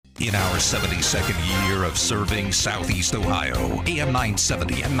In our 72nd year of serving Southeast Ohio, AM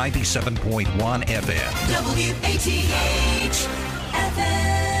 970 and 97.1 FM. WATH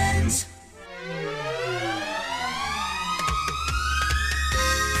Athens.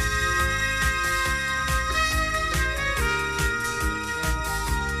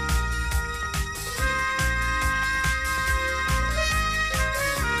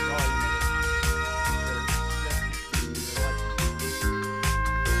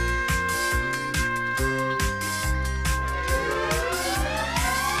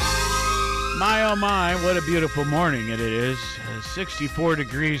 My, oh my, what a beautiful morning it is. 64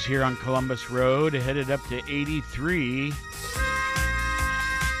 degrees here on Columbus Road, headed up to 83.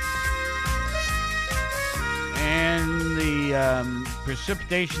 And the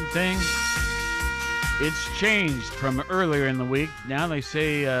precipitation thing, it's changed from earlier in the week. Now they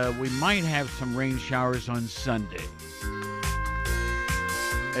say we might have some rain showers on Sunday.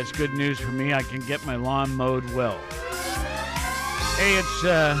 That's good news for me. I can get my lawn mowed well. Hey, it's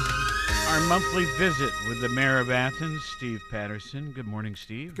our monthly visit with the Mayor of Athens, Steve Patterson. Good morning,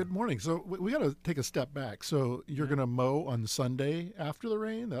 Steve. Good morning. So we got to take a step back. So you're going to mow on Sunday after the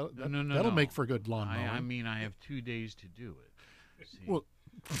rain? That'll make for good lawn mowing. I mean, I have 2 days to do it. See, well,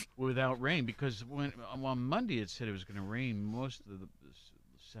 without rain, because on Monday it said it was going to rain most of the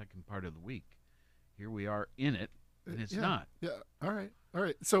second part of the week. Here we are in it, and it's not. Yeah. All right.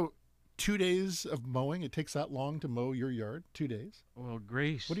 So 2 days of mowing. It takes that long to mow your yard? 2 days? Well,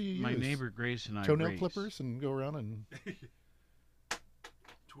 Grace, what do you my use? neighbor Grace and I Toenail clippers and go around and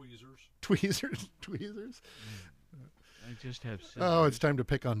tweezers. I just have scissors. Oh, it's time to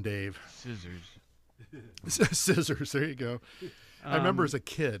pick on Dave. Scissors. There you go. I remember as a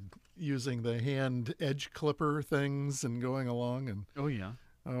kid using the hand edge clipper things and going along and. Oh yeah.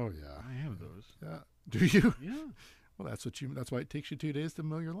 I have those. Yeah. Do you? Yeah. Well, that's why it takes you 2 days to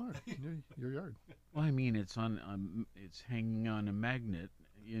mow your lawn, your yard. Well, I mean, it's it's hanging on a magnet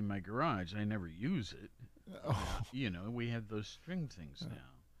in my garage. I never use it. Oh. We have those string things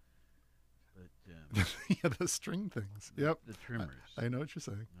now. But yeah, the string things. Yep. The trimmers. I know what you're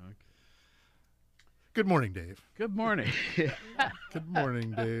saying. Okay. Good morning, Dave. Good morning. Good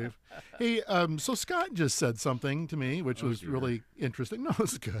morning, Dave. Hey, so Scott just said something to me, which was really interesting. No,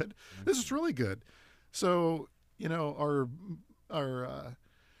 it's good. Okay. This is really good. So, our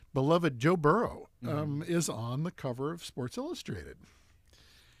beloved Joe Burrow is on the cover of Sports Illustrated.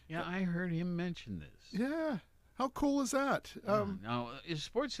 Yeah, I heard him mention this. Yeah. How cool is that? Now, is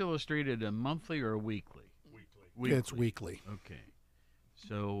Sports Illustrated a monthly or a weekly? Weekly. It's weekly. Okay.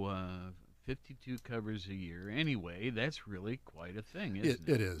 So, 52 covers a year. Anyway, that's really quite a thing, isn't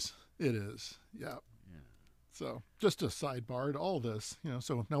it? It is. Yeah. So, just a sidebar to all this,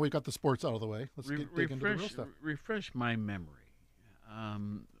 so now we've got the sports out of the way. Let's dig into the real stuff. Refresh my memory.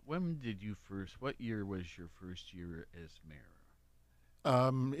 What year was your first year as mayor?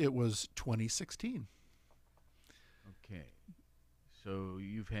 It was 2016. Okay. So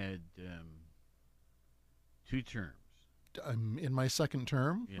you've had 2 terms. I'm in my second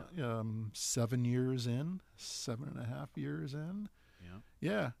term, Yeah. 7 years in, 7.5 years in.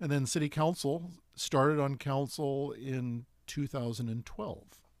 Yeah. And then city council, started on council in 2012.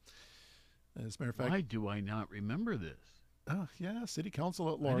 As a matter of fact. Why do I not remember this? Oh, yeah, city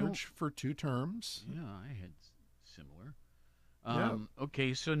council at large for 2 terms. Yeah, I had similar. Yeah.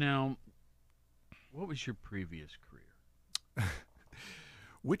 Okay, so now, what was your previous career?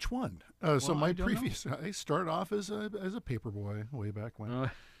 Which one? So my previous, I started off as a paper boy way back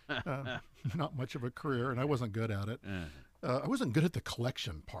when. Not much of a career, and I wasn't good at it. I wasn't good at the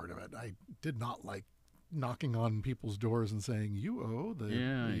collection part of it. I did not like knocking on people's doors and saying, "You owe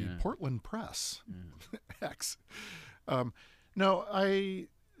the Portland Press X." No, I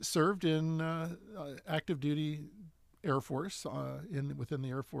served in active duty Air Force within the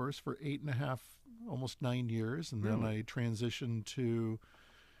Air Force for 8.5, almost 9 years, and then I transitioned to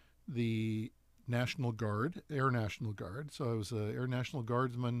the National Guard, Air National Guard. So I was an Air National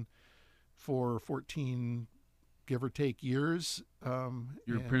Guardsman for 14, give or take, years.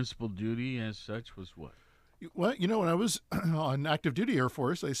 Your principal duty as such was what? Well, when I was on active duty Air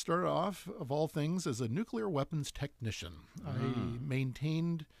Force, I started off, of all things, as a nuclear weapons technician. I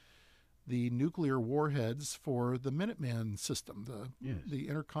maintained the nuclear warheads for the Minuteman system, the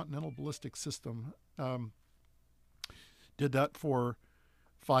intercontinental ballistic system. Did that for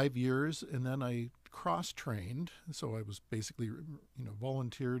 5 years, and then I cross-trained. So I was basically,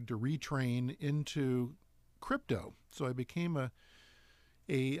 volunteered to retrain into crypto. So I became an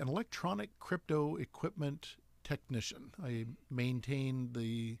electronic crypto equipment technician. I maintained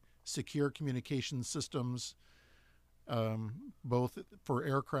the secure communication systems both for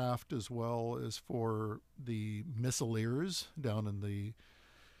aircraft as well as for the missileers down in the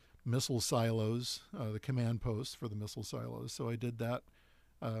missile silos, the command posts for the missile silos. So I did that,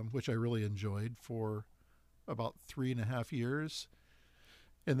 which I really enjoyed for about 3.5 years.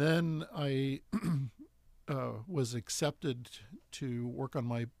 And then I was accepted to work on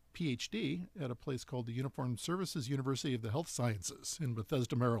my PhD at a place called the Uniformed Services University of the Health Sciences in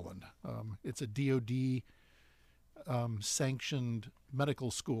Bethesda, Maryland. It's a DoD sanctioned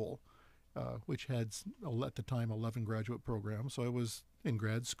medical school, which had at the time 11 graduate programs. So I was in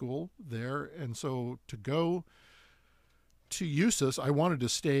grad school there, and so to go to USUS, I wanted to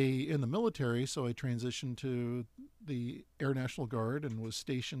stay in the military, so I transitioned to the Air National Guard and was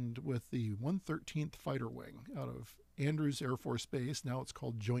stationed with the 113th Fighter Wing out of Andrews Air Force Base. Now it's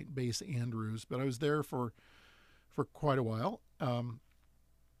called Joint Base Andrews, but I was there for quite a while.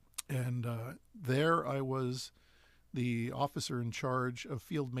 There I was the officer in charge of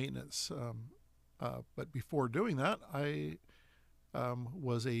field maintenance. But before doing that, I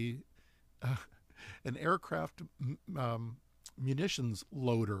was an aircraft munitions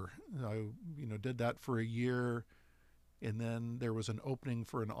loader. I did that for a year, and then there was an opening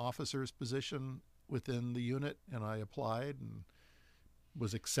for an officer's position within the unit, and I applied and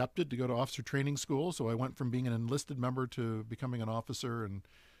was accepted to go to officer training school. So I went from being an enlisted member to becoming an officer, and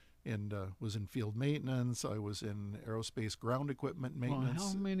was in field maintenance. I was in aerospace ground equipment maintenance.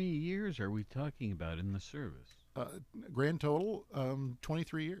 Well, how many years are we talking about in the service? Grand total,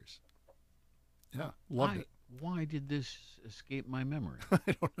 23 years. Yeah, loved it. Why did this escape my memory?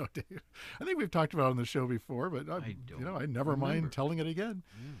 I don't know, Dave. I think we've talked about it on the show before, but I never mind telling it again.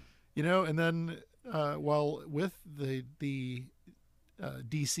 Yeah. And then while with the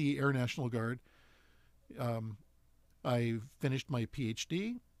DC Air National Guard, I finished my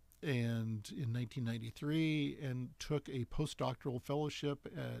PhD in 1993 and took a postdoctoral fellowship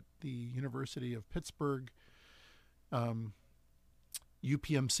at the University of Pittsburgh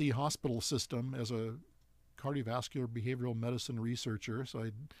UPMC hospital system as a cardiovascular behavioral medicine researcher. So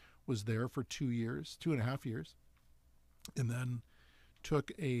I was there for 2.5 years, and then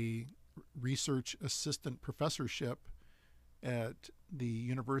took a research assistant professorship at the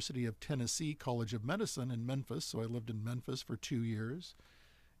University of Tennessee College of Medicine in Memphis. So I lived in Memphis for 2 years.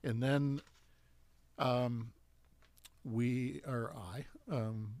 And then because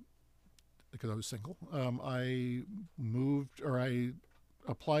I was single, I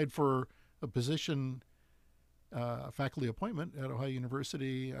applied for a position, a faculty appointment at Ohio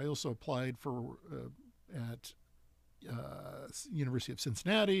University. I also applied for at University of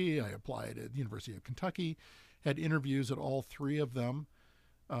Cincinnati. I applied at the University of Kentucky, had interviews at all three of them.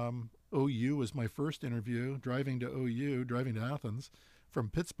 OU was my first interview, driving to Athens from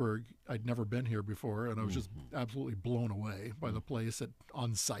Pittsburgh. I'd never been here before, and I was just absolutely blown away by the place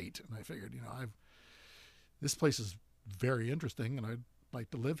on site. And I figured, this place is very interesting, and I'd like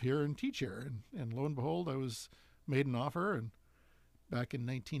to live here and teach here. And lo and behold, I was made an offer, and back in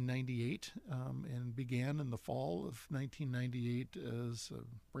 1998, and began in the fall of 1998 as a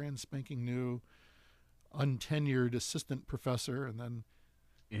brand spanking new, untenured assistant professor, and then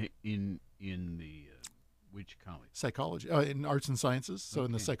in the which college? Psychology, in arts and sciences. So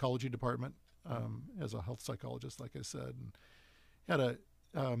in the psychology department, as a health psychologist, like I said, and had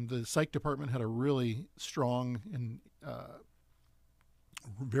the psych department had a really strong and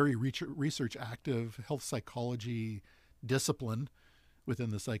very research active health psychology discipline within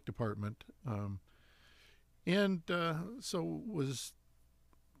the psych department, so was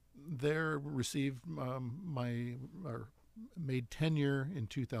there, received made tenure in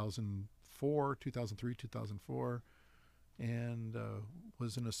 2003, 2004, and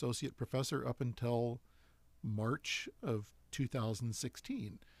was an associate professor up until March of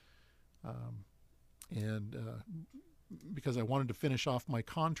 2016. Because I wanted to finish off my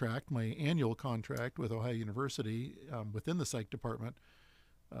annual contract with Ohio University within the psych department.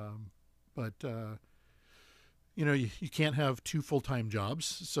 You can't have two full-time jobs.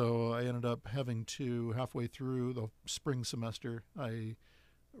 So I ended up having to, halfway through the spring semester, I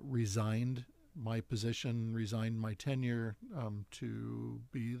resigned my position, resigned my tenure to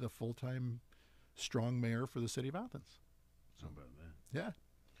be the full-time strong mayor for the city of Athens. How about that? Yeah.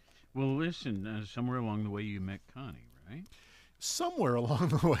 Well, listen, somewhere along the way you met Connie, right? Somewhere along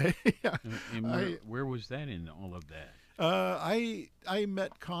the way, yeah. And where was that in all of that? I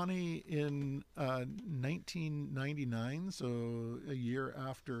met Connie in 1999, so a year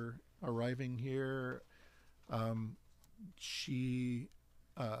after arriving here. She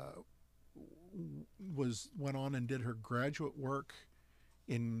went on and did her graduate work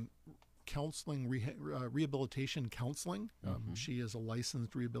in counseling, rehabilitation counseling. She is a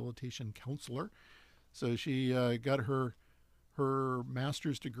licensed rehabilitation counselor. So she got her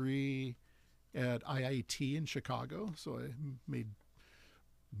master's degree at IIT in Chicago. So I made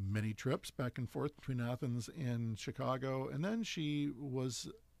many trips back and forth between Athens and Chicago. And then she was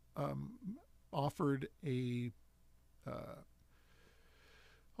offered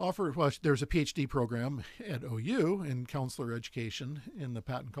there's a PhD program at OU in counselor education in the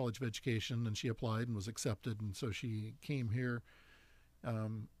Patton College of Education, and she applied and was accepted. And so she came here,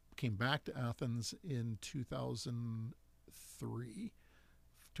 came back to Athens in 2003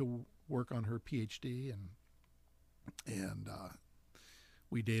 to work on her PhD, and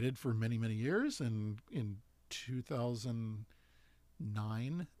we dated for many, many years. And in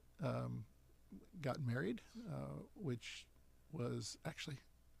 2009, got married, which was actually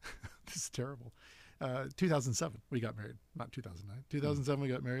this is terrible. 2007 we got married, not 2009. 2007 we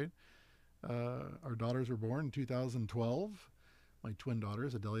got married. Our daughters were born in 2012. My twin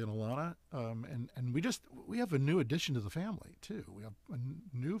daughters, Adelia and Alana, and we have a new addition to the family too. We have a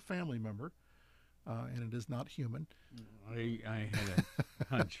new family member, and it is not human. I had a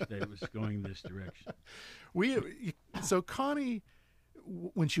hunch that it was going this direction. So Connie,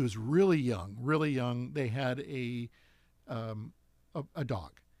 when she was really young, they had a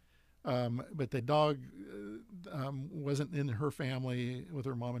dog. But the dog wasn't in her family with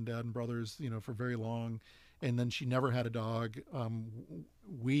her mom and dad and brothers, for very long. And then she never had a dog.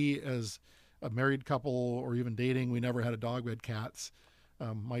 We, as a married couple or even dating, we never had a dog. We had cats.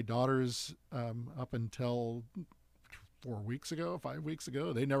 My daughters, up until 5 weeks ago,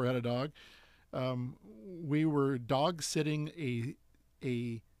 they never had a dog. We were dog sitting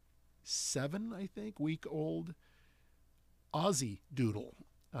a 7-week-old Aussie Doodle,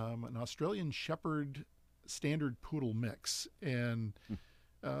 an Australian Shepherd Standard Poodle mix. And,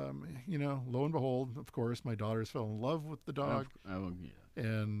 lo and behold, of course, my daughters fell in love with the dog.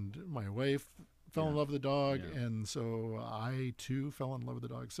 And my wife fell in love with the dog. Yeah. And so I, too, fell in love with the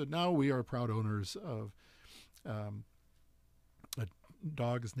dog. So now we are proud owners of a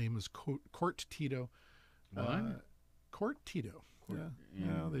dog. His name is Court Tito. What? Court Tito. Yeah,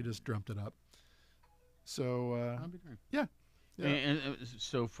 they just dreamt it up. So, I'll be darned. Yeah. And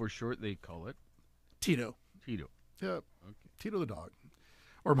so for short, they call it Tito. Tito. Yeah. Okay. Tito the dog.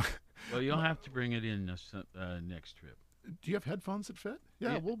 Well, you'll have to bring it in next trip. Do you have headphones that fit?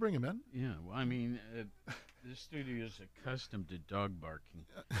 Yeah, we'll bring them in. Yeah. Well, I mean, this studio is accustomed to dog barking.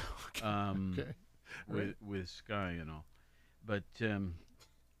 Okay. With Sky and all, but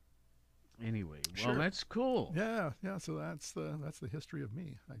anyway, well, sure. That's cool. Yeah. So that's the history of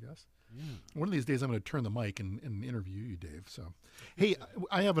me, I guess. Yeah. One of these days, I'm going to turn the mic and interview you, Dave. So, hey,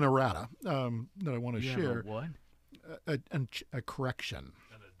 I have an errata that I want to share. Have a what? A correction.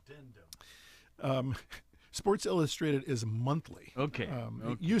 An addendum. Sports Illustrated is monthly. Okay.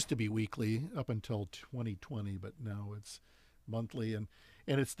 It used to be weekly up until 2020, but now it's monthly, and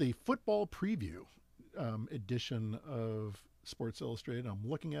it's the football preview edition of Sports Illustrated. I'm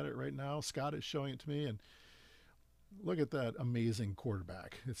looking at it right now. Scott is showing it to me, and look at that amazing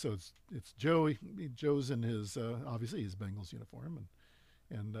quarterback. It's Joe. Joe's in his obviously his Bengals uniform,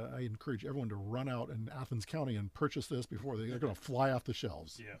 and I encourage everyone to run out in Athens County and purchase this before they're going to fly off the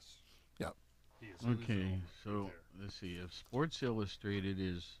shelves. Yes. Yeah. Okay, so let's see. If Sports Illustrated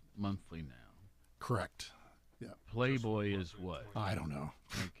is monthly now, correct. Yeah. Playboy is what? I don't know.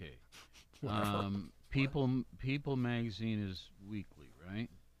 Okay. People magazine is weekly, right?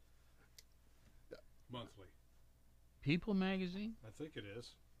 Monthly. People magazine? I think it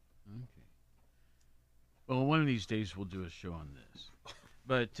is. Okay. Well, one of these days we'll do a show on this.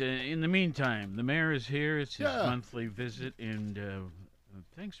 But in the meantime, the mayor is here. It's his monthly visit, and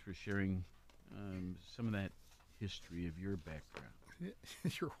thanks for sharing some of that history of your background.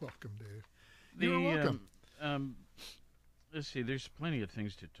 You're welcome, Dave. You're welcome. Let's see, there's plenty of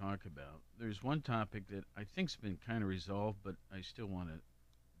things to talk about. There's one topic that I think's been kind of resolved, but I still want to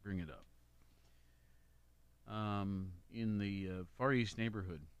bring it up. In the Far East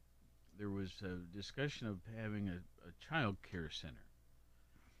neighborhood, there was a discussion of having a child care center.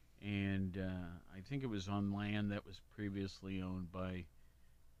 And I think it was on land that was previously owned by,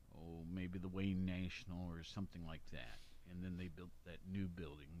 maybe the Wayne National or something like that. And then they built that new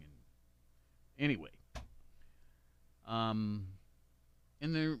building. And anyway,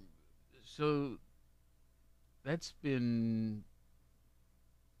 so that's been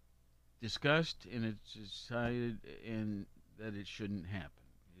discussed, and it's decided that it shouldn't happen.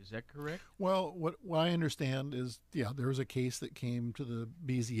 Is that correct? Well, what I understand is, there was a case that came to the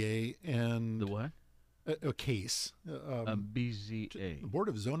BZA, and the what? a case. A BZA. The Board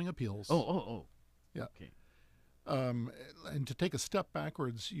of Zoning Appeals. Oh. Yeah. Okay. And to take a step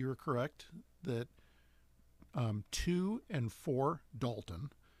backwards, you're correct that 2 and 4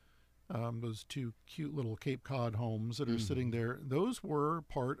 Dalton, those two cute little Cape Cod homes that are sitting there, those were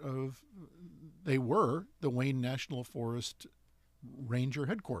they were the Wayne National Forest Ranger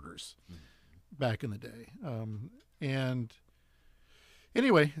headquarters back in the day. And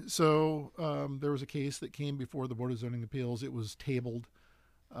anyway, so there was a case that came before the Board of Zoning Appeals. It was tabled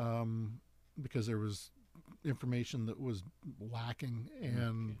because there was information that was lacking.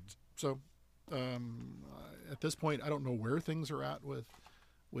 And so at this point, I don't know where things are at with.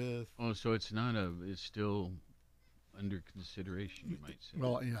 Oh, so it's still under consideration, you might say.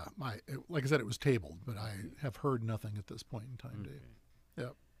 Well, yeah, like I said, it was tabled, but I have heard nothing at this point in time, Dave.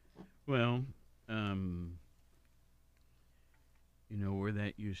 Yeah. Well, where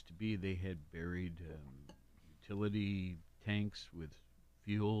that used to be, they had buried utility tanks with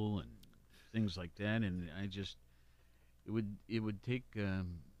fuel and things like that, and it would take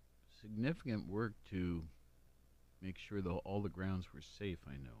significant work to make sure all the grounds were safe.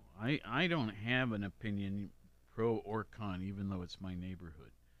 I know. I don't have an opinion, pro or con, even though it's my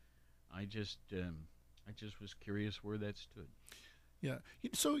neighborhood. I just was curious where that stood. Yeah.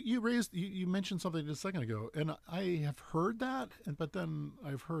 So you mentioned something just a second ago, and I have heard that, but then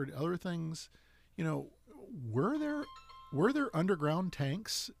I've heard other things. Were there underground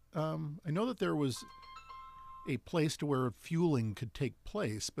tanks? I know that there was a place to where fueling could take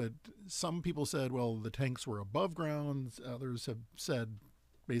place, but some people said, well, the tanks were above ground. Others have said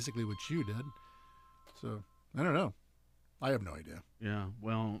basically what you did. So I don't know. I have no idea. Yeah.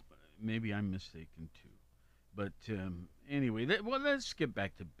 Well, maybe I'm mistaken too. But anyway, let's get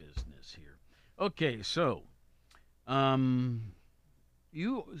back to business here. Okay, so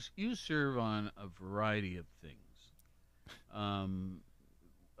you serve on a variety of things,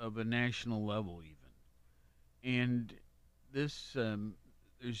 of a national level even, and this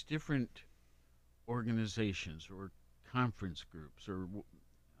there's different organizations or conference groups, or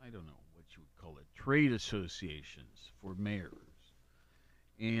I don't know what you would call it, trade associations for mayors,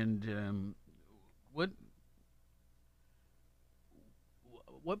 and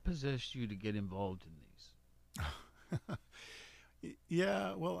what possessed you to get involved in these?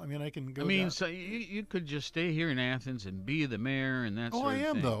 Yeah, well, I mean, I can go. I mean, so you could just stay here in Athens and be the mayor and that sort of thing. Oh, I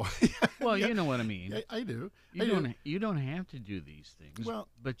am, though. Well, you know what I mean. I do. You don't have to do these things. Well,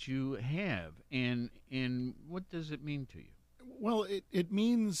 but you have, and what does it mean to you? Well, it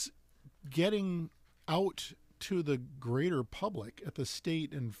means getting out to the greater public at the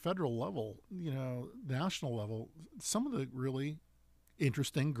state and federal level, national level, some of the really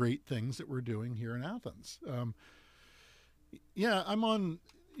interesting, great things that we're doing here in Athens. I'm on,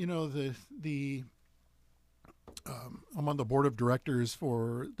 I'm on the board of directors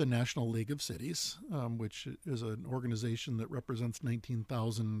for the National League of Cities, which is an organization that represents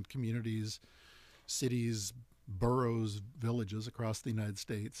 19,000 communities, cities, boroughs, villages across the United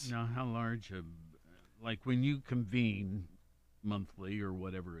States. Now, how large like when you convene monthly or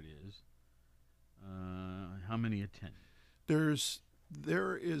whatever it is, how many attend? There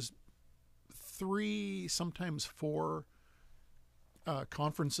is 3, sometimes 4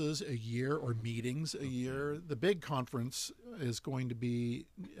 conferences a year or meetings a year. The big conference is going to be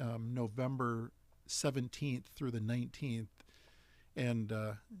November 17th through the 19th, and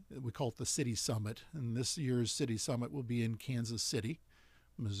we call it the City Summit. And this year's City Summit will be in Kansas City,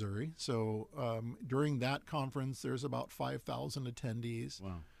 Missouri. So during that conference, there's about 5,000 attendees.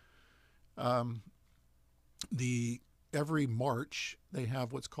 Wow. Every March, they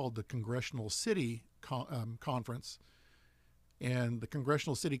have what's called the Congressional City Conference. And the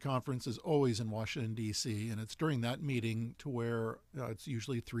Congressional City Conference is always in Washington, D.C., and it's during that meeting to where it's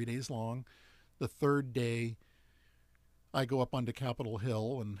usually 3 days long. The third day, I go up onto Capitol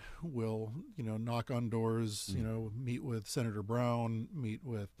Hill and we'll, knock on doors, meet with Senator Brown, meet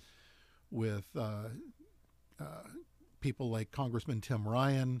with people like Congressman Tim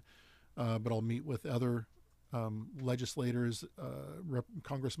Ryan, but I'll meet with other legislators,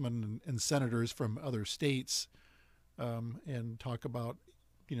 congressmen and senators from other states, and talk about,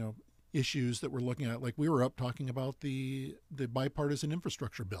 issues that we're looking at. Like we were up talking about the bipartisan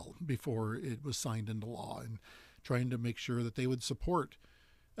infrastructure bill before it was signed into law, and trying to make sure that they would support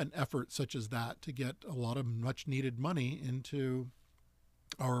an effort such as that to get a lot of much needed money into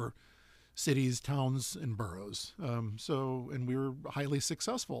our cities, towns, and boroughs. And we were highly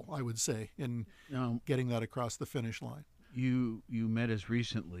successful, I would say, in getting that across the finish line. You met us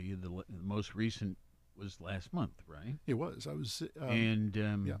recently. The most recent was last month, right? It was. I was. And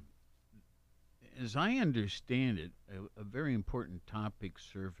as I understand it, a very important topic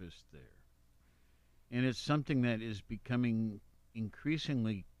surfaced there. And it's something that is becoming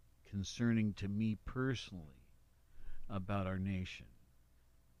increasingly concerning to me personally about our nation.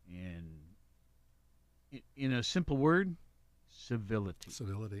 And in a simple word, civility.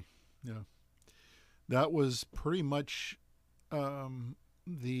 Civility, yeah. That was pretty much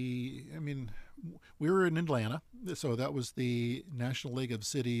we were in Atlanta, so that was the National League of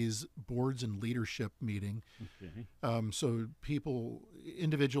Cities Boards and Leadership meeting. Okay. So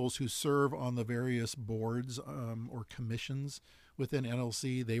individuals who serve on the various boards or commissions within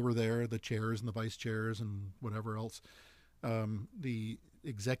NLC, they were there, the chairs and the vice chairs and whatever else. The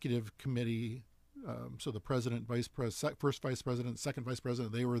executive committee, so the president, first vice president, second vice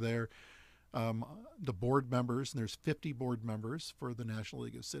president, they were there. The board members, and there's 50 board members for the National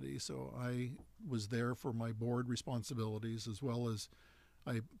League of Cities. So I was there for my board responsibilities, as well as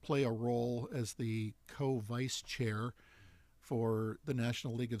I play a role as the co-vice chair for the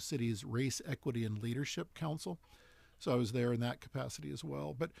National League of Cities Race, Equity, and Leadership Council. So I was there in that capacity as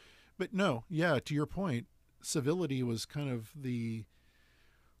well. But no, yeah, to your point, civility was kind of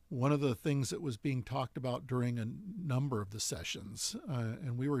one of the things that was being talked about during a number of the sessions.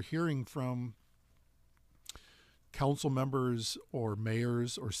 And we were hearing from council members or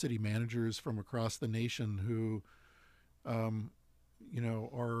mayors or city managers from across the nation who,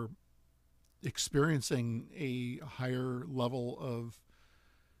 are experiencing a higher level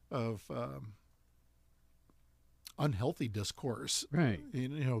of unhealthy discourse. Right.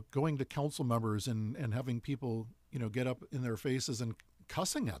 Going to council members and having people, get up in their faces and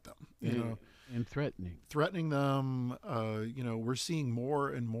cussing at them, and threatening them. We're seeing more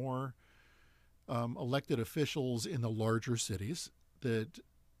and more elected officials in the larger cities that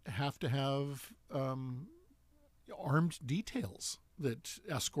have to have armed details that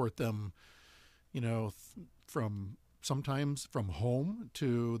escort them, sometimes from home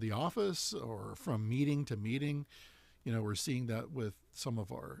to the office or from meeting to meeting. We're seeing that with some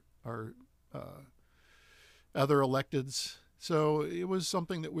of our other electeds. So it was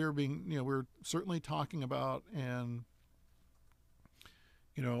something that we're certainly talking about, and,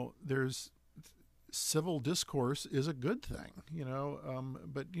 there's civil discourse is a good thing,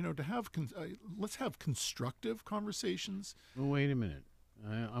 but, to have, let's have constructive conversations. Well, wait a minute.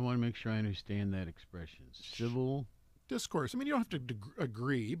 I want to make sure I understand that expression. Civil discourse. You don't have to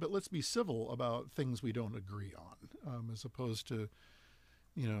agree, but let's be civil about things we don't agree on, as opposed to,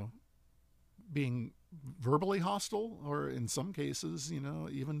 being verbally hostile, or in some cases,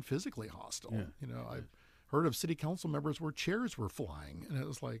 even physically hostile. Yeah. I've heard of city council members where chairs were flying, and it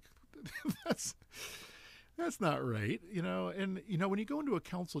was like, that's not right. And when you go into a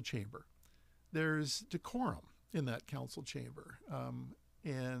council chamber, there's decorum in that council chamber,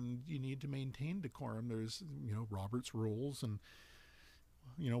 and you need to maintain decorum. There's Robert's rules, and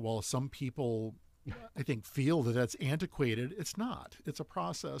while some people I think feel that that's antiquated, it's not. It's a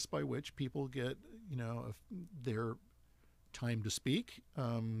process by which people get, their time to speak.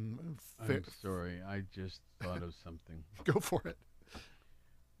 I'm sorry, I just thought of something. Go for it.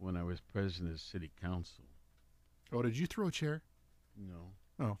 When I was president of city council. Oh, did you throw a chair? No.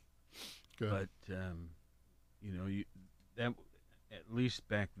 Oh, good. But, that at least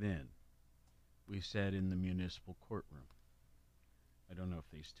back then, we sat in the municipal courtroom. I don't know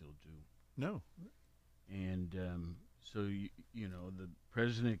if they still do. No. And so, the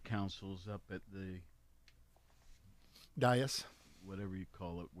president council's up at the dais, whatever you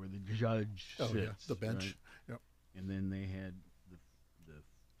call it, where the judge sits. Yeah, the bench. Right? Yep. And then they had the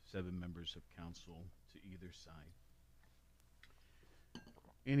 7 members of council to either side.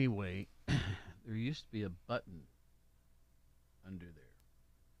 Anyway, there used to be a button under there.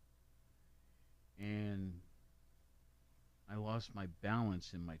 And I lost my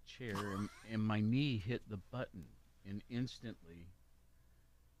balance in my chair, and my knee hit the button, and instantly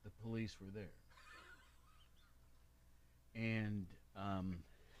the police were there. And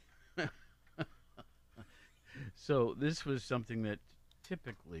so this was something that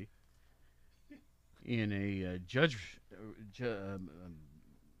typically in a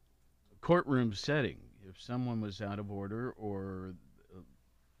courtroom setting, if someone was out of order or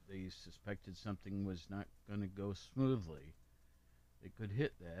they suspected something was not going to go smoothly, they could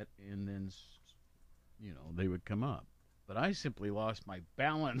hit that, and then, they would come up. But I simply lost my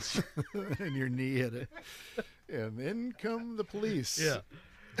balance. And your knee hit it. And then come the police. Yeah.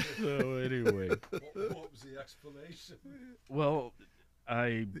 So anyway. What was the explanation? Well,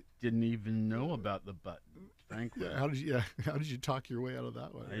 I didn't even know about the button, frankly. Yeah, how did you talk your way out of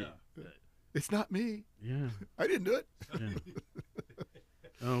that one? It's not me. Yeah. I didn't do it. Yeah.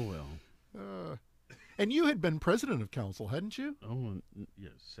 Oh, well. And you had been president of council, hadn't you? Oh,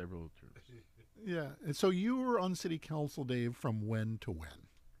 yes, several terms. Yeah. And so you were on city council, Dave, from when to when?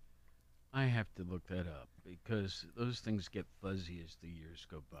 I have to look that up because those things get fuzzy as the years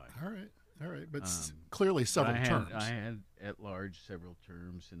go by. All right. But clearly several terms. I had at large several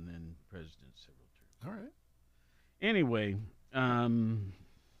terms and then president several terms. All right. Anyway,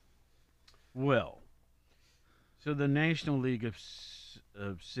 so the National League of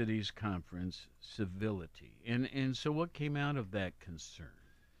Cities Conference, civility. And so what came out of that concern?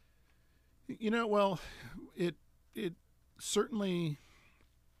 It certainly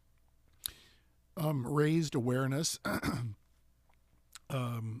raised awareness,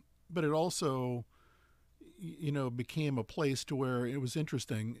 but it also, became a place to where it was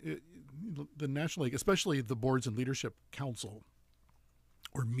interesting. The National League, especially the Boards and Leadership Council,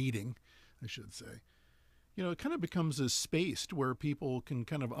 or meeting, I should say, it kind of becomes a space to where people can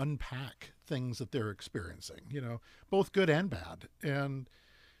kind of unpack things that they're experiencing, both good and bad. And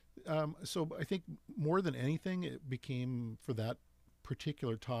so I think more than anything, it became, for that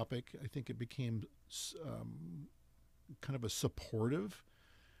particular topic, I think it became kind of a supportive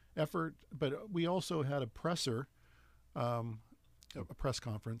effort. But we also had a press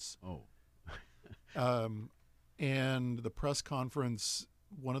conference. Oh. And the press conference,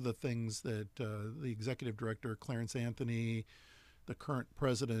 one of the things that the executive director, Clarence Anthony, the current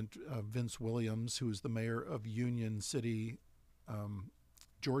president, Vince Williams, who is the mayor of Union City,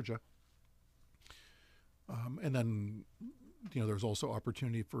 Georgia, and then, there's also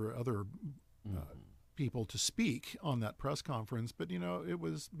opportunity for other people to speak on that press conference. But, it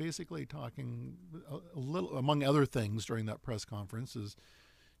was basically talking a little, among other things during that press conference, is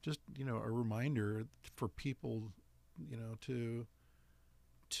just, a reminder for people,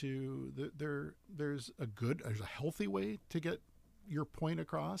 there's a healthy way to get your point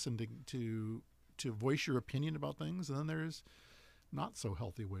across and to voice your opinion about things. And then there's not so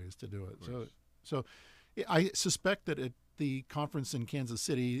healthy ways to do it. So I suspect that at the conference in Kansas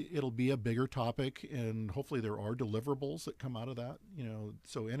City, it'll be a bigger topic, and hopefully there are deliverables that come out of that.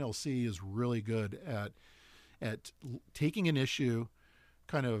 So NLC is really good at taking an issue,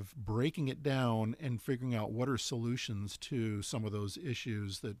 kind of breaking it down and figuring out what are solutions to some of those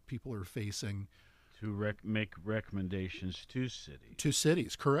issues that people are facing. To make recommendations to cities. To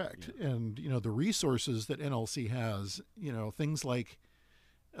cities, correct. Yeah. And, the resources that NLC has, things like,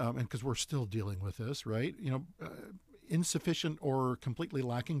 and because we're still dealing with this, right? Insufficient or completely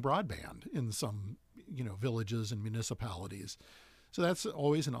lacking broadband in some, villages and municipalities. So that's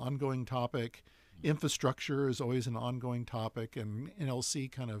always an ongoing topic. Infrastructure is always an ongoing topic, and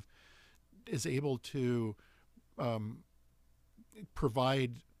NLC kind of is able to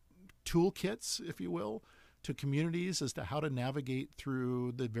provide toolkits, if you will, to communities as to how to navigate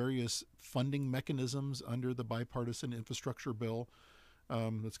through the various funding mechanisms under the bipartisan infrastructure bill.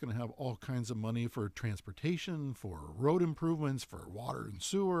 That's going to have all kinds of money for transportation, for road improvements, for water and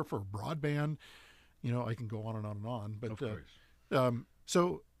sewer, for broadband. I can go on and on and on. But of course.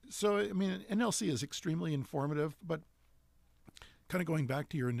 So I mean, NLC is extremely informative. But kind of going back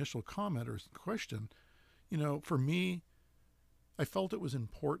to your initial comment or question, for me, I felt it was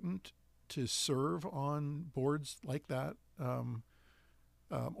important to serve on boards like that,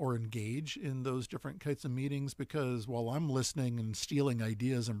 or engage in those different kinds of meetings, because while I'm listening and stealing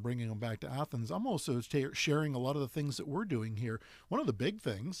ideas and bringing them back to Athens, I'm also sharing a lot of the things that we're doing here. One of the big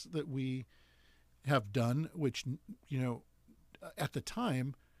things that we have done, which, at the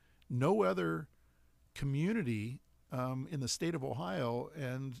time, no other community in the state of Ohio,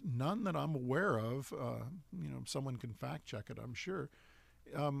 and none that I'm aware of, someone can fact check it, I'm sure.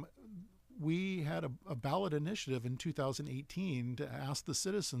 We had a ballot initiative in 2018 to ask the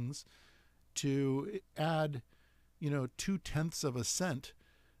citizens to add, 0.2 of a cent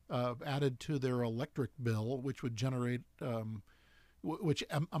added to their electric bill, which would generate, which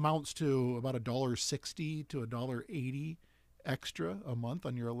amounts to about $1.60 to $1.80 extra a month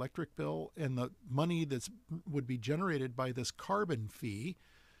on your electric bill. And the money would be generated by this carbon fee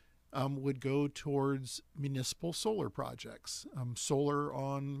would go towards municipal solar projects, solar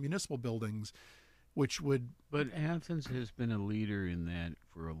on municipal buildings, which would... But Athens has been a leader in that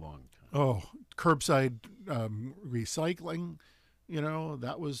for a long time. Oh, curbside recycling,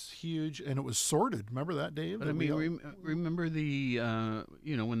 that was huge, and it was sorted. Remember that, Dave? But I mean, remember the,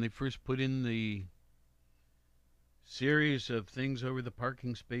 when they first put in the series of things over the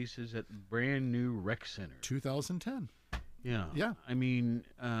parking spaces at the brand new rec center. 2010. Yeah. Yeah. I mean,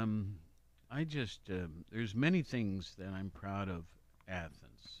 I just, there's many things that I'm proud of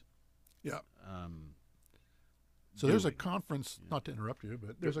Athens. Yeah. So there's a conference, not to interrupt you,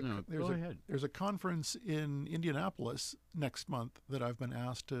 but there's go ahead. There's a conference in Indianapolis next month that I've been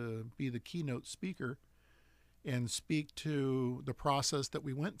asked to be the keynote speaker and speak to the process that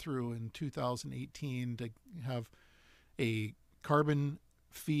we went through in 2018 to have a carbon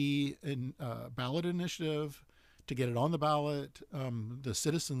fee and ballot initiative to get it on the ballot. The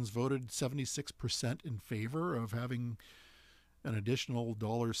citizens voted 76% in favor of having an additional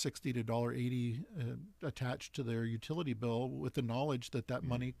 $1.60 to $1.80 attached to their utility bill, with the knowledge that that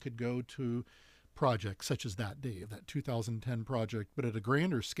money could go to projects such as that, Dave, that 2010 project, but at a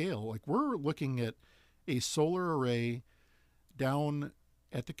grander scale. Like, we're looking at a solar array down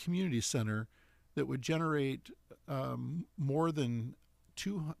at the community center that would generate more than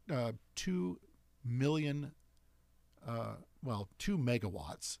 2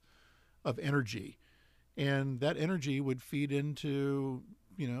 megawatts of energy. And that energy would feed into,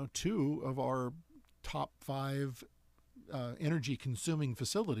 2 of our top 5 energy consuming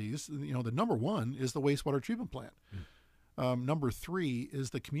facilities. The number 1 is the wastewater treatment plant. Number 3 is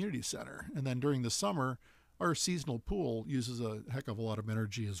the community center. And then during the summer, our seasonal pool uses a heck of a lot of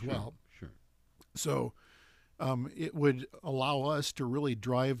energy as well. Sure. So it would allow us to really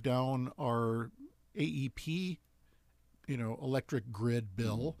drive down our AEP, electric grid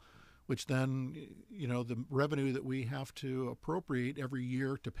bill, which then, the revenue that we have to appropriate every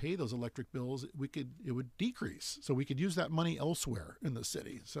year to pay those electric bills, it would decrease. So we could use that money elsewhere in the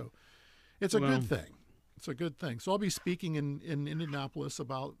city. So it's a good thing. It's a good thing. So I'll be speaking in Indianapolis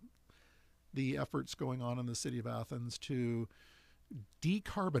about the efforts going on in the city of Athens to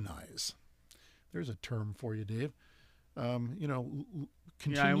decarbonize. There's a term for you, Dave. Continue.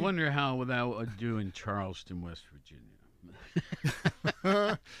 Yeah, I wonder how without ado in Charleston, West Virginia.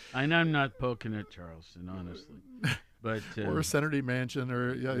 And I'm not poking at Charleston, honestly, but or Senator Manchin,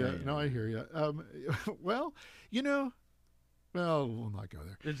 or no, I hear you. Well, we'll not go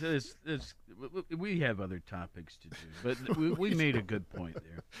there. It's we have other topics to do, but we made a good point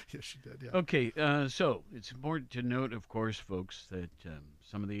there. Yes, you did. Yeah. Okay, so it's important to note, of course, folks, that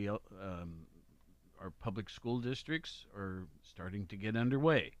some of the our public school districts are starting to get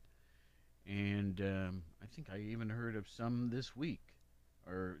underway. And I think I even heard of some this week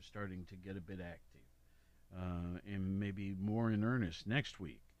are starting to get a bit active, and maybe more in earnest next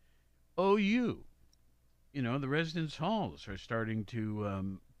week. OU, the residence halls are starting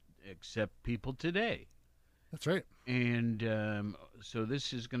to accept people today. That's right. And so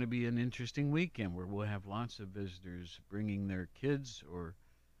this is going to be an interesting weekend where we'll have lots of visitors bringing their kids or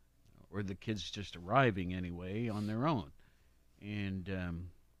the kids just arriving anyway on their own. And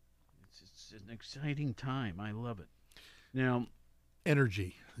it's an exciting time. I love it. Now,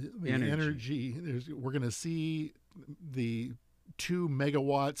 energy. We're going to see the 2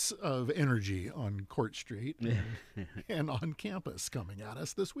 megawatts of energy on Court Street and on campus coming at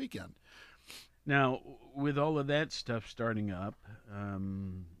us this weekend. Now, with all of that stuff starting up,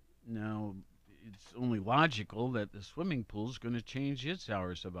 now it's only logical that the swimming pool is going to change its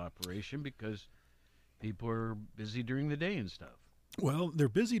hours of operation because people are busy during the day and stuff. Well, they're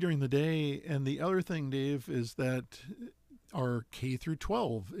busy during the day, and the other thing, Dave, is that our K through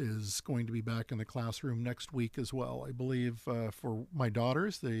 12 is going to be back in the classroom next week as well. I believe for my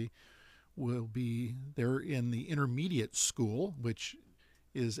daughters, they're in the intermediate school, which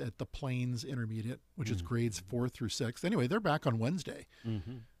is at the Plains Intermediate, which is grades 4 through 6. Anyway, they're back on Wednesday.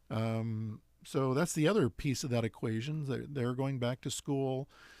 So that's the other piece of that equation. They're going back to school.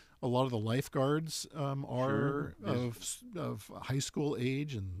 A lot of the lifeguards are of high school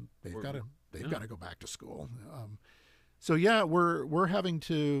age, and they've got to go back to school. So yeah, we're having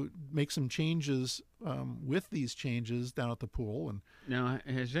to make some changes with these changes down at the pool. And now,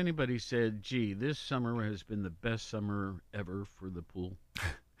 has anybody said, "Gee, this summer has been the best summer ever for the pool"?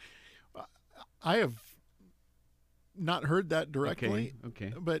 I have not heard that directly.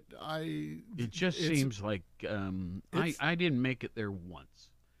 Okay. But it just seems like I didn't make it there once.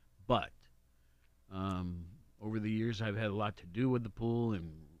 But over the years, I've had a lot to do with the pool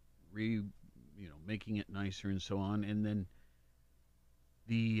and making it nicer and so on. And then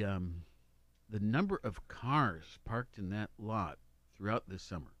the number of cars parked in that lot throughout this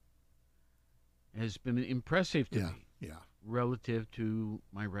summer has been impressive to me. Yeah. Relative to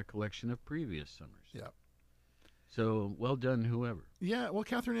my recollection of previous summers. Yeah. So well done, whoever. Yeah, well,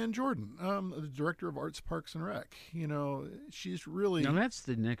 Catherine Ann Jordan, the director of Arts, Parks, and Rec. She's really... Now, that's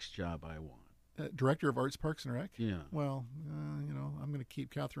the next job I want. Director of Arts, Parks, and Rec? Yeah. Well, I'm going to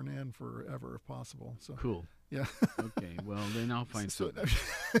keep Catherine Ann forever if possible. So Cool. Yeah. Okay. Well, then I'll find something.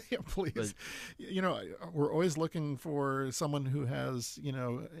 Yeah, please. But, we're always looking for someone who has,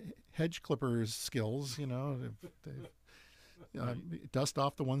 hedge clippers skills, dust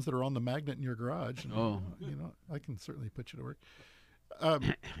off the ones that are on the magnet in your garage. And, I can certainly put you to work.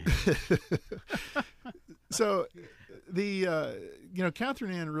 So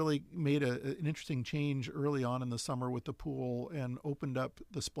Catherine Ann really made an interesting change early on in the summer with the pool and opened up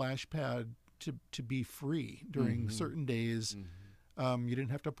the splash pad to be free during certain days. You didn't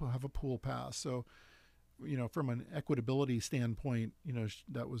have to have a pool pass. So, from an equitability standpoint,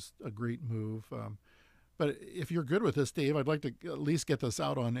 that was a great move. But if you're good with this, Dave, I'd like to at least get this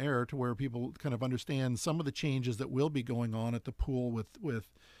out on air to where people kind of understand some of the changes that will be going on at the pool with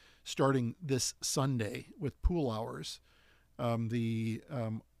starting this Sunday with pool hours. The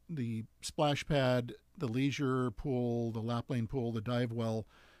splash pad, the leisure pool, the lap lane pool, the dive well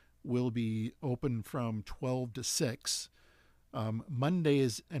will be open from 12 to 6.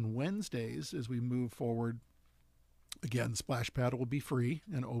 Mondays and Wednesdays, as we move forward, again, splash pad will be free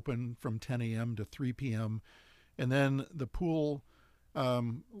and open from 10 a.m. to 3 p.m. And then the pool,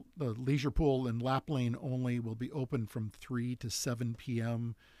 the leisure pool and lap lane only will be open from 3 to 7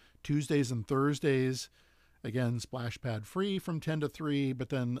 p.m. Tuesdays and Thursdays, again, splash pad free from 10 to 3, but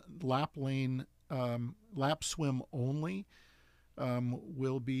then lap lane, lap swim only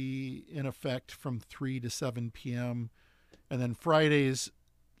will be in effect from 3 to 7 p.m. And then Fridays,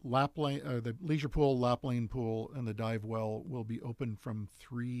 lap lane, the leisure pool, lap lane pool, and the dive well will be open from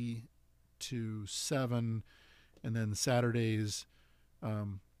 3 to 7. And then Saturdays,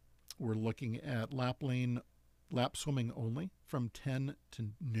 we're looking at lap lap swimming only from 10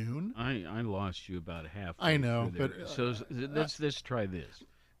 to noon. I lost you about half. I know, but so let's try this.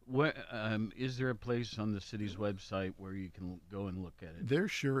 What is there a place on the city's website where you can go and look at it? There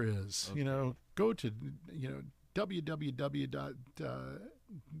sure is. Okay. Go to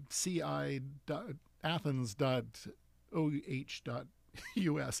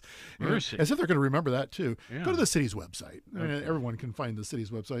www.ci.athens.oh.us. Mercy. As if they're going to remember that too. Yeah. Go to the city's website. I mean, Okay. everyone can find the city's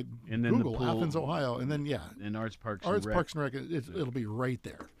website. And then Google the pool, Athens, Ohio, and then and Arts Parks Arts and Rec. Parks and Rec. It'll be right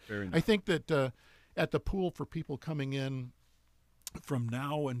there. Fair enough. I think that at the pool for people coming in from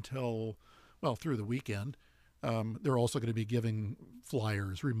now until through the weekend, they're also going to be giving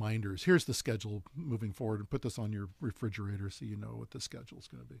flyers, reminders. Here's the schedule moving forward, and put this on your refrigerator so you know what the schedule is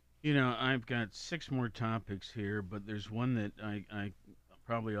going to be. I've got 6 more topics here, but there's one that I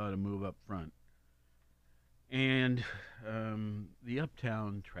probably ought to move up front. And the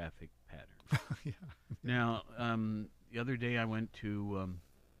uptown traffic pattern. Yeah. Now, the other day I went to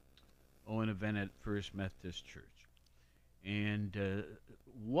an event at First Methodist Church. And,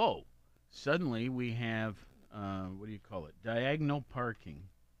 suddenly we have, what do you call it, diagonal parking.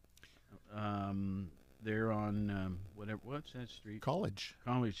 They're on, what's that street? College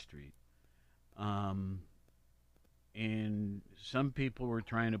Street. And some people were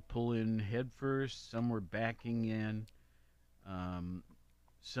trying to pull in head first. Some were backing in.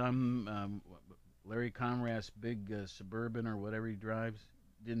 Some, Larry Conrad's big Suburban or whatever he drives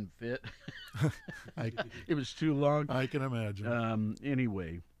didn't fit. It was too long. I can imagine.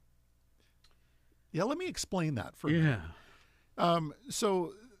 Anyway. Yeah, let me explain that for you.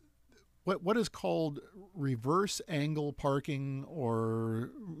 So what is called reverse angle parking or,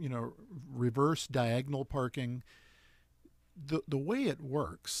 reverse diagonal parking, the way it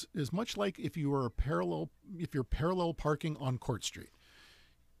works is much like if you're parallel parking on Court Street.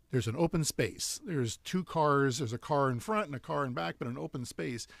 There's an open space. There's 2 cars. There's a car in front and a car in back, but an open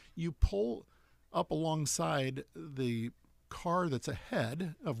space. You pull up alongside the car that's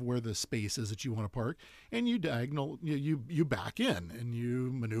ahead of where the space is that you want to park, and you you back in and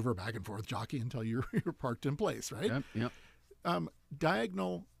you maneuver back and forth, jockey until you're parked in place, right? Yep.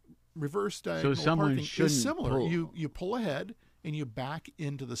 Reverse diagonal so someone parking is similar. Pull. You pull ahead and you back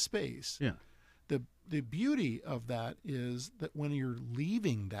into the space. Yeah. The beauty of that is that when you're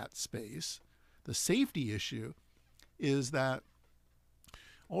leaving that space, the safety issue is that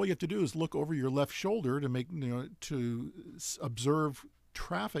all you have to do is look over your left shoulder to observe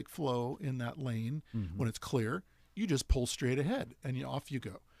traffic flow in that lane. When it's clear, you just pull straight ahead and off you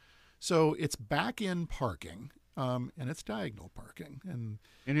go. So it's back in parking, and it's diagonal parking, and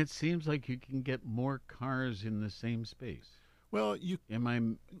it seems like you can get more cars in the same space. Well,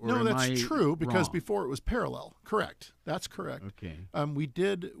 that's true because wrong? Before it was parallel. Correct. That's correct. Okay. We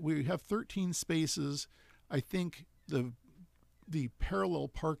have 13 spaces. I think the parallel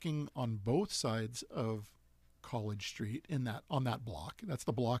parking on both sides of College Street on that block. That's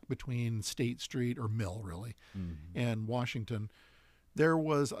the block between State Street, or Mill really, and Washington. There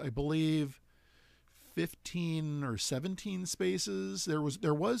was, I believe, 15 or 17 spaces.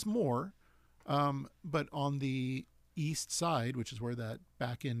 There was more, but on the east side, which is where that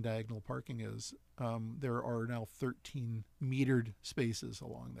back end diagonal parking is, there are now 13 metered spaces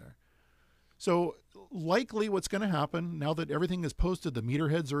along there. So likely what's going to happen now that everything is posted, the meter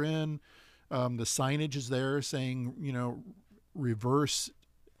heads are in, the signage is there saying, reverse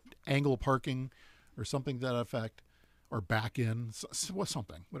angle parking or something to that effect, or back in,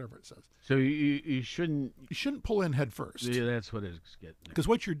 something, whatever it says. So you shouldn't pull in head first. Yeah, that's what it's getting. Because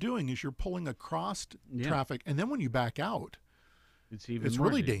what you're doing is you're pulling across traffic, and then when you back out, it's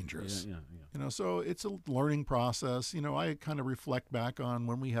really dangerous. Yeah. So it's a learning process. I kind of reflect back on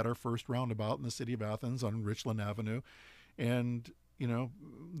when we had our first roundabout in the city of Athens on Richland Avenue, and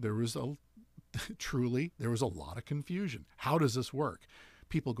there was a lot of confusion. How does this work?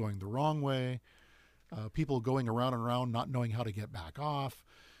 People going the wrong way, people going around and around, not knowing how to get back off.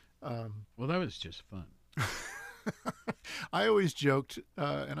 Well, that was just fun. I always joked,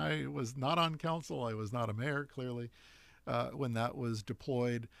 and I was not on council. I was not a mayor, clearly. When that was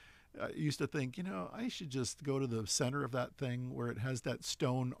deployed, I used to think, I should just go to the center of that thing where it has that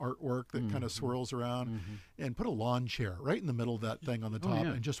stone artwork that kind of swirls around, and put a lawn chair right in the middle of that thing on the top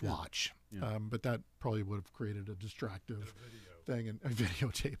and just watch. Yeah. But that probably would have created a distractive thing and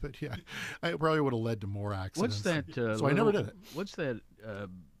videotape it. Yeah, it probably would have led to more accidents. What's that? So I never did it. What's that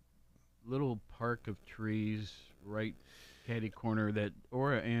little park of trees right catty corner that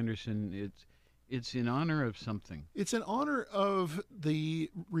Ora Anderson? It's in honor of something. It's in honor of the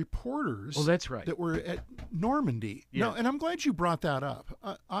reporters. Oh, that's right. That were at Normandy. Yeah. No, and I'm glad you brought that up.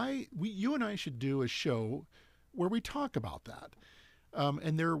 You and I should do a show where we talk about that.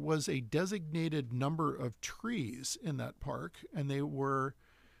 And there was a designated number of trees in that park, and they were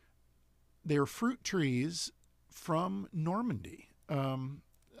fruit trees from Normandy.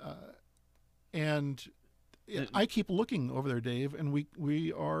 And I keep looking over there, Dave, and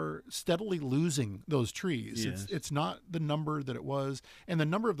we are steadily losing those trees. Yes. It's not the number that it was, and the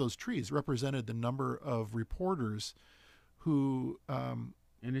number of those trees represented the number of reporters who. And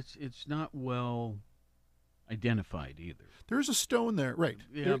it's not well identified either. There's a stone there, right?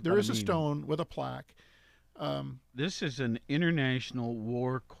 Yeah, there is a stone with a plaque. This is an International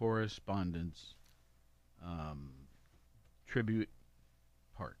War Correspondence tribute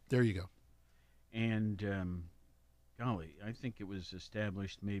park. There you go. And, golly, I think it was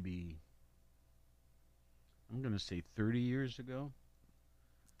established maybe, I'm going to say 30 years ago.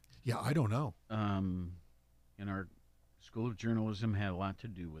 Yeah, I don't know. And our School of Journalism had a lot to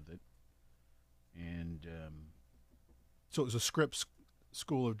do with it. And so it was a Scripps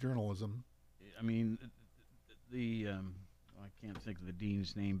School of Journalism. I mean, I can't think of the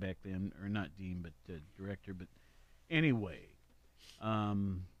dean's name back then, or not dean, but director. But anyway,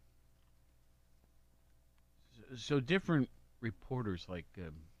 so different reporters, like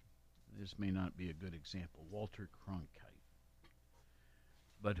this may not be a good example, Walter Cronkite,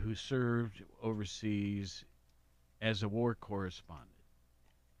 but who served overseas as a war correspondent.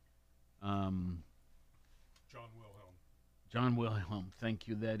 John Wilhelm, thank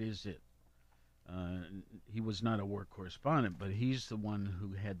you, that is it. He was not a war correspondent, but he's the one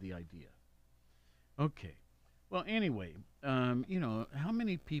who had the idea. Okay. Well, anyway, how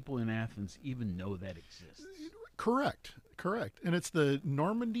many people in Athens even know that exists? Correct. And it's the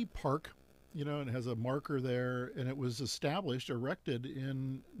Normandy Park, and it has a marker there, and it was erected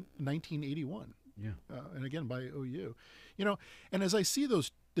in 1981. Yeah. And again, by OU. And as I see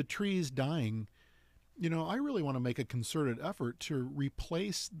the trees dying, I really want to make a concerted effort to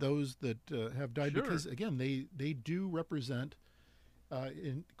replace those that have died, Sure. because, again, they do represent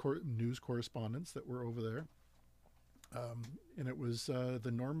news correspondents that were over there. And it was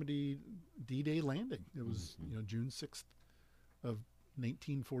the Normandy D-Day landing. It was, June 6th of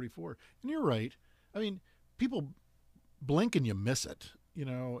 1944. And you're right. I mean, people blink and you miss it,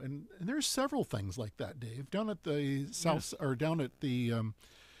 and there's several things like that, Dave. Down at the down at the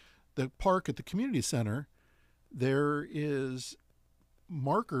park at the community center, there is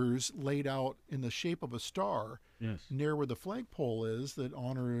markers laid out in the shape of a star near where the flagpole is that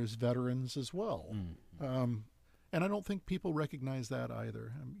honors veterans as well. And I don't think people recognize that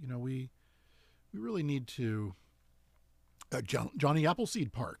either. We really need to. Johnny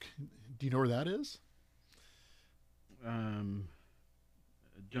Appleseed Park. Do you know where that is?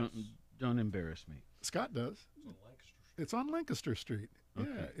 Don't embarrass me. Scott does. It's on Lancaster Street. Okay.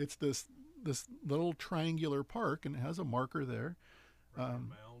 Yeah, it's this little triangular park, and it has a marker there.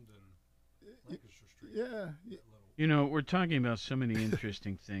 Mound and Lancaster Street. Yeah. You know, we're talking about so many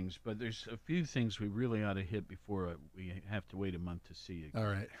interesting things, but there's a few things we really ought to hit before we have to wait a month to see it. All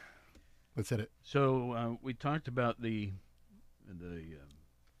right. Let's hit it. So we talked about the what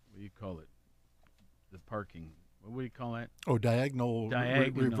do you call it? The parking. What do you call that? Oh, diagonal.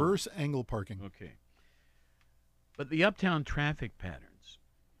 Reverse angle parking. Okay. But the uptown traffic patterns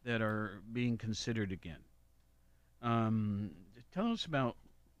that are being considered again. Tell us about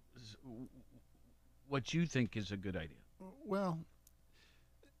what you think is a good idea. Well,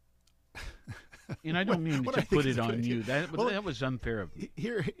 and I don't mean to put it on you. That was unfair of me.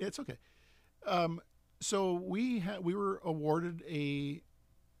 Here, it's okay. So we were awarded a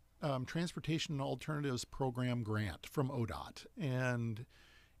Transportation Alternatives Program grant from ODOT, and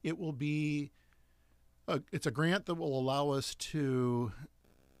it will be it's a grant that will allow us to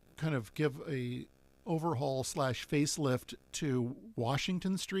kind of give a overhaul / facelift to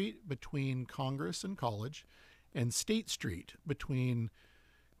Washington Street between Congress and College, and State Street between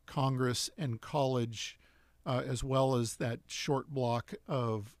Congress and College, as well as that short block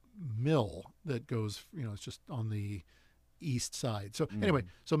of Mill that goes, it's just on the east side. So anyway,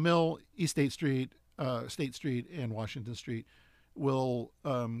 so Mill, East State Street, and Washington Street will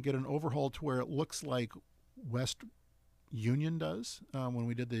get an overhaul to where it looks like West Union does when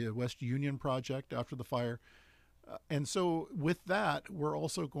we did the West Union project after the fire. And so with that, we're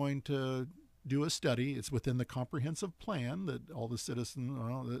also going to do a study. It's within the comprehensive plan that all the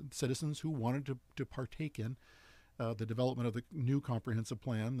citizens who wanted to partake in the development of the new comprehensive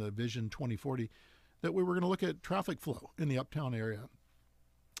plan, the Vision 2040, that we were going to look at traffic flow in the uptown area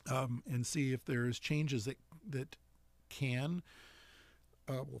and see if there's changes that can,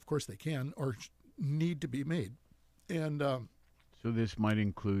 well, of course they can, or need to be made. And so this might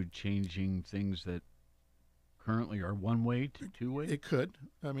include changing things that currently are one-way to two-way? It could.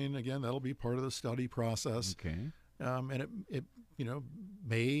 I mean, again, that'll be part of the study process. Okay. And it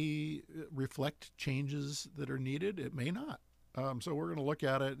may reflect changes that are needed. It may not. So we're going to look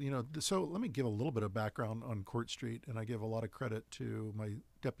at it. So let me give a little bit of background on Court Street, and I give a lot of credit to my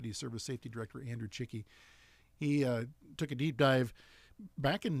Deputy Service Safety Director, Andrew Chicky. He took a deep dive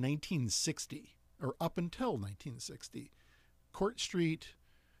back in 1960, or up until 1960. Court Street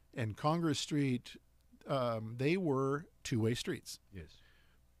and Congress Street, they were two-way streets. Yes.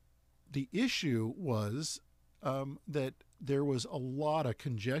 The issue was that there was a lot of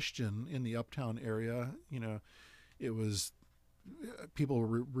congestion in the uptown area. It was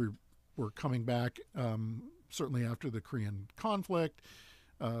people were coming back certainly after the Korean conflict.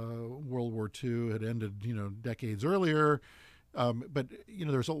 World War II had ended, decades earlier. But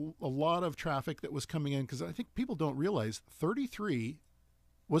there's a lot of traffic that was coming in because I think people don't realize 33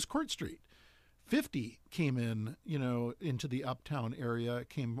 was Court Street. 50 came in, into the uptown area. It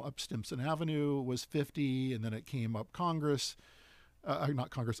came up Stimson Avenue was 50, and then it came up Carpenter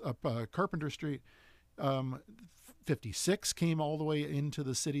Street. 56 came all the way into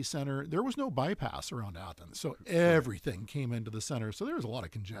the city center. There was no bypass around Athens, so everything came into the center. So there was a lot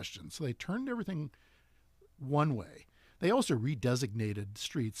of congestion. So they turned everything one way. They also redesignated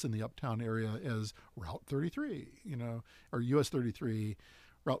streets in the uptown area as Route 33, or US 33,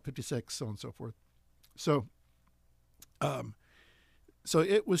 Route 56, so on and so forth. So, so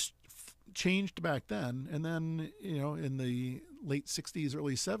it was changed back then, and then in the late 60s,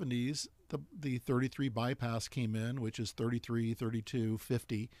 early 70s, the 33 bypass came in, which is 33, 32,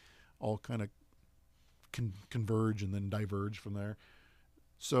 50, all kind of converge and then diverge from there.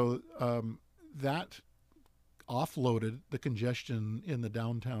 So that offloaded the congestion in the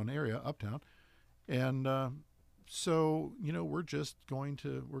downtown area, uptown, and so we're just going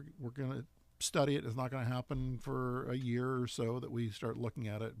to we're going to study it. It's not going to happen for a year or so that we start looking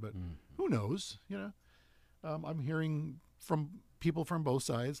at it, but who knows? I'm hearing from people from both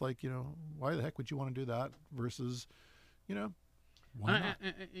sides, like why the heck would you want to do that versus, why not?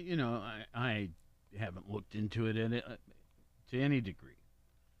 I haven't looked into it to any degree.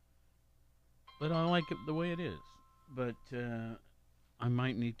 But I like it the way it is. But I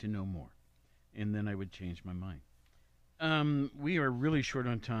might need to know more, and then I would change my mind. We are really short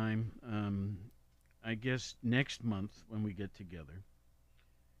on time. I guess next month when we get together,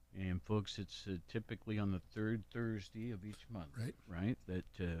 and folks, it's typically on the third Thursday of each month, right? That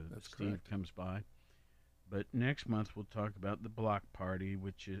That's Steve correct. comes by. But next month we'll talk about the block party,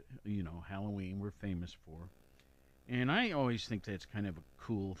 which Halloween we're famous for. And I always think that's kind of a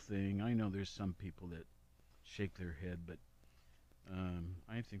cool thing. I know there's some people that shake their head, but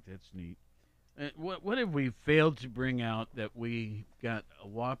I think that's neat. What have we failed to bring out that we got a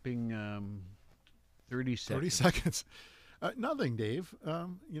whopping 30 seconds? 30 seconds. Nothing, Dave.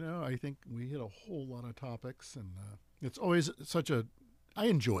 I think we hit a whole lot of topics, and it's always I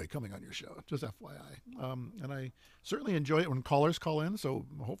enjoy coming on your show, just FYI. And I certainly enjoy it when callers call in, so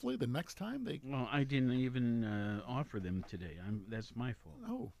hopefully the next time they... Well, I didn't even offer them today. That's my fault.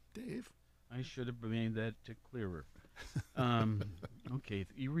 Oh, Dave. I should have made that clearer. Okay,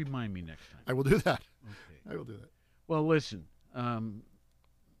 you remind me next time. I will do that. Okay. I will do that. Well, listen,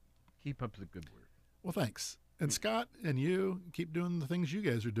 keep up the good work. Well, thanks. And Scott and you, keep doing the things you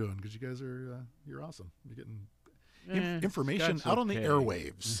guys are doing, because you guys are, you're awesome. You're getting... information Scott's out on the okay.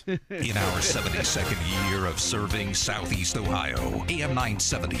 airwaves. In our 72nd year of serving Southeast Ohio, AM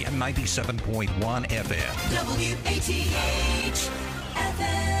 970 and 97.1 FM. WATH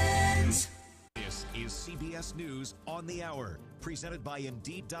Athens. This is CBS News on the Hour, presented by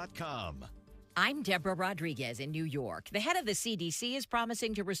Indeed.com. I'm Deborah Rodriguez in New York. The head of the CDC is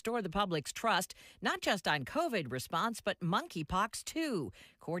promising to restore the public's trust, not just on COVID response, but monkeypox, too.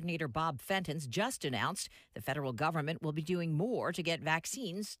 Coordinator Bob Fenton's just announced the federal government will be doing more to get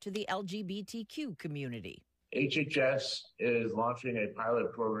vaccines to the LGBTQ community. HHS is launching a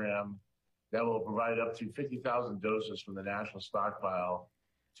pilot program that will provide up to 50,000 doses from the national stockpile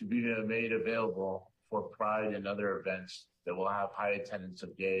to be made available for Pride and other events that will have high attendance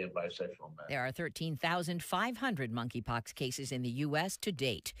of gay and bisexual men. There are 13,500 monkeypox cases in the U.S. to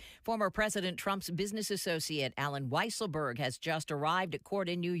date. Former President Trump's business associate Alan Weisselberg has just arrived at court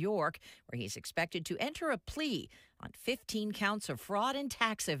in New York, where he's expected to enter a plea on 15 counts of fraud and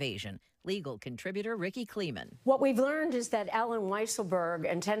tax evasion. Legal contributor Ricky Kleeman. What we've learned is that Alan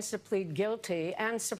Weisselberg intends to plead guilty and